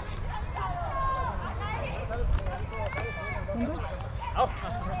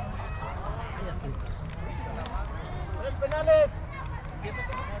 Tres penales.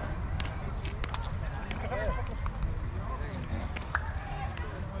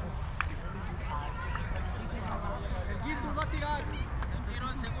 El Guildo va a tirar. El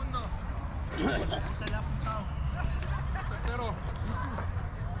tiro en segundo. Tercero.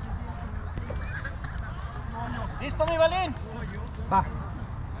 ¿Listo, mi Balín? Va.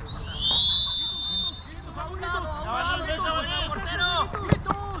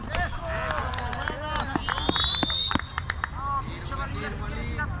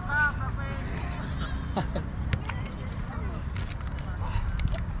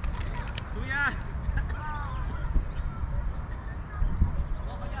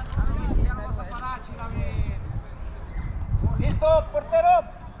 ¿Listo, portero?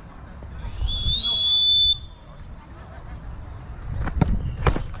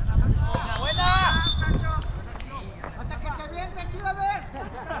 ¡Buena! ¡Hasta que te aviente, chido, a ver!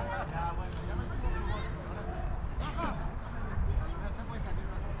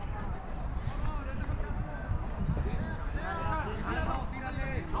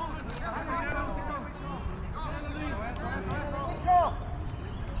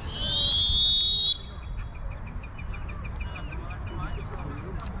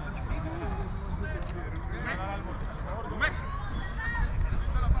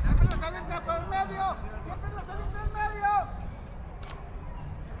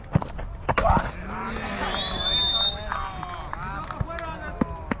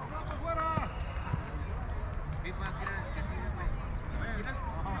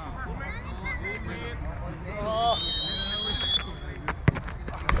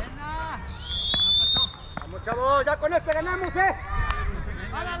 Chavos, ya con este ganamos,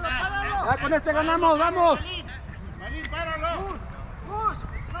 ¡Páralo, páralo! Ya con este ganamos, vamos. Balín, páralo. ¡Bus!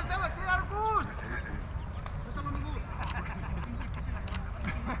 ¡No se va a tirar Bus!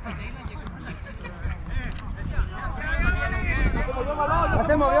 Ya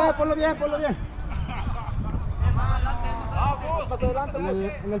se movió, ponlo bien, ponlo bien. Más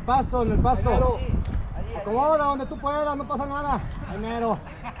adelante. En el pasto, en el pasto. Acomoda donde tú puedas, no pasa nada. Primero.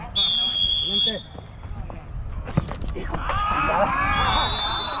 Siguiente. ¡Están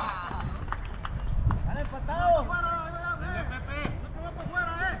empatados! ¡Pepe! ¡No va para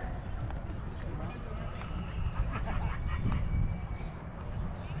afuera,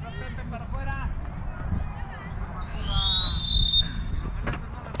 Pepe para afuera!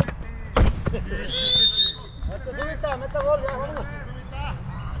 Mete gol, ya, vámonos.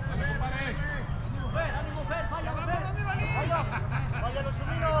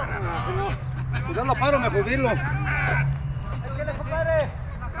 Si no lo paro, me jubilo. Échale, compadre.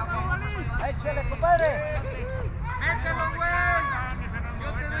 Échale, compadre. Mételo, güey. Yo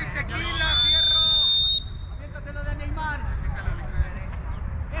te doy tequila, fierro. Aviéntate lo de Neymar.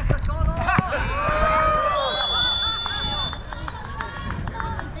 Eso es todo.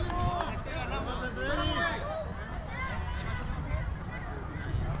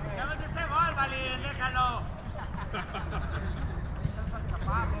 Ya ves este gol, Valín, déjalo.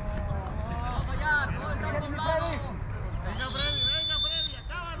 Todo ya, todo está bombado. Venga, Freddy,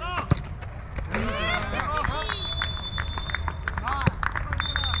 acábalo.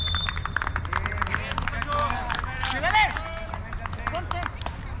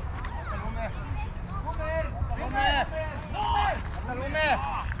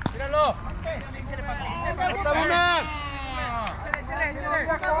 ¡Míralo!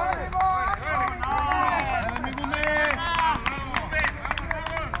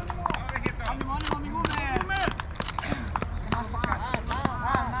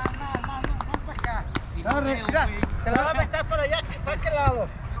 Mira, te la va a meter por allá, ¿para qué lado?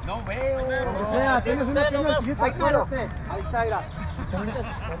 No veo. O sea, tienes una pierna chiquita, ahí está, mira. Donde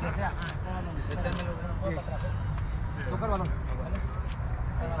sea. Toca el balón.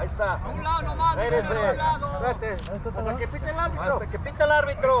 Ahí está. A un lado nomás, Espérate. a un lado. Espérate. Hasta que pite el árbitro. Hasta que pita el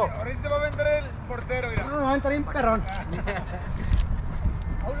árbitro. Ahora sí se va a vender el portero, mira. No, va a entrar bien perrón.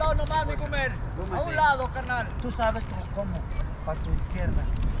 A un lado nomás, mi comer. A un lado, carnal. Tú sabes cómo. Para tu izquierda.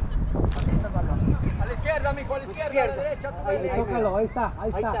 Aquí está el balón. A la izquierda, mijo, a la izquierda, a la derecha. Tú Ahí, tócalo, ahí está.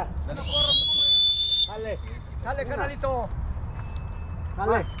 Dale. Sale, carnalito.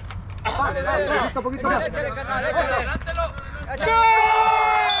 Dale. Dale. Poquito. Échale, carnal, échale. Adelántalo.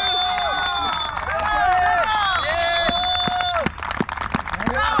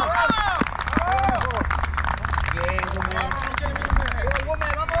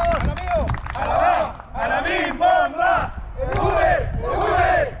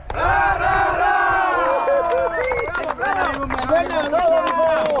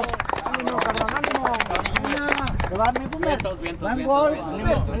 Buen gol.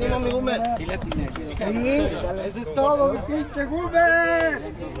 Ánimo, mi Gumer. Chilito. Sí, eso es todo, mi pinche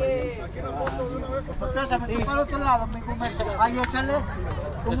Gumer. Ustedes me tocan para otro lado, mi Gumer. Ay, échale.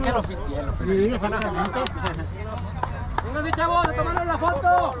 Es que lo fitié. Sí, exactamente. Venga, mi chavo, de tomarnos la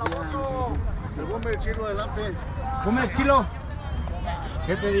foto. El Gumer Chilo adelante. Gumer Chilo.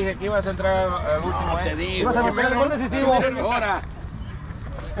 ¿Qué te dije? Que ibas a entrar al último, Te digo. Ibas a meter el gol decisivo. Ahora.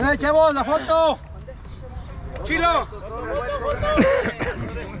 Venga, chavos, la foto. Chilo.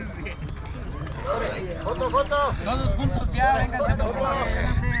 Foto. Todos juntos ya, vénganse,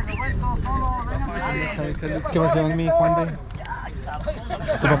 revueltos, todos, vénganse. ¿Qué pasó mi Juan de?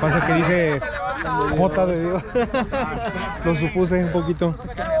 Tu papá es el que dice J de Dios. Lo supuse un poquito.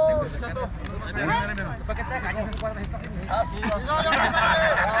 ¿Para qué te engañas en cuadras?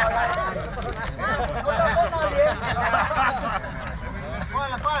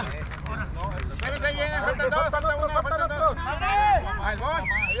 ¿Cuál? Espérense bien, faltan dos. ¡Al gol!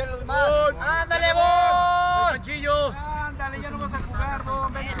 ¡Ándale, Bon! ¡Panchillo! Ándale, ya no vas a jugar,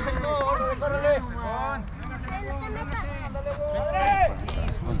 Bon. Véngase el gol, córrele.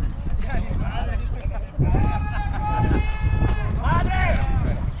 ¡Madre!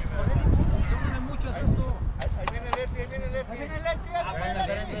 Se une mucho a esto. Ahí viene Leti. Es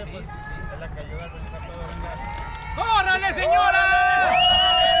la que ayuda a organizar todo. ¡Córrale, señora!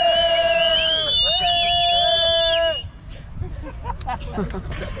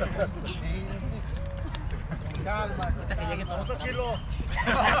 Calma, ahorita que llegue todo. Chilo.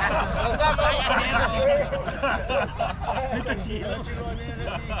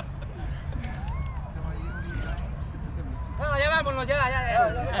 No, ya vámonos, ya.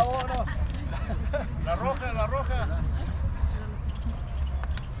 La roja.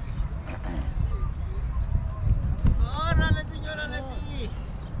 ¡Órale, señora Leti!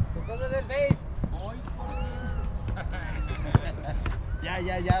 Después del base.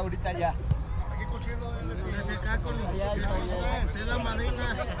 Ya, ahorita ya. Aquí cochilo ya. Es la madrina.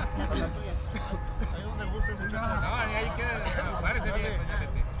 Ahí donde guste, muchachos. No, ahí queda. Párese bien.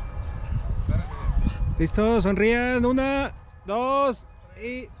 Listo, sonrían. 1, 2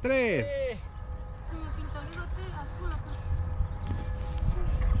 y 3. Se me pintó el bigote azul acá.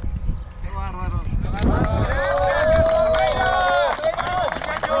 ¡Qué bárbaro!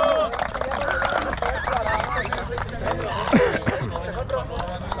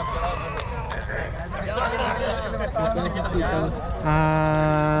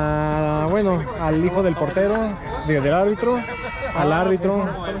 Ah, bueno. bueno, al hijo del portero, del árbitro, al árbitro.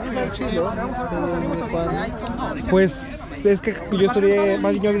 Pues es que yo estudié,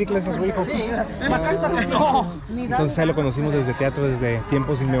 más bien yo le di clases a su hijo. Entonces ahí lo conocimos desde teatro, desde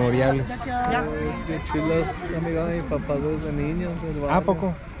tiempos inmemoriales. Chilo es amigo de mi papá desde niños. ¿A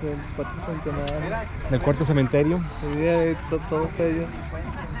poco? Del Cuarto Centenario. ¿Del Cuarto Cementerio? Sí, todos ellos.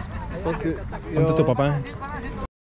 ¿Dónde tu papá?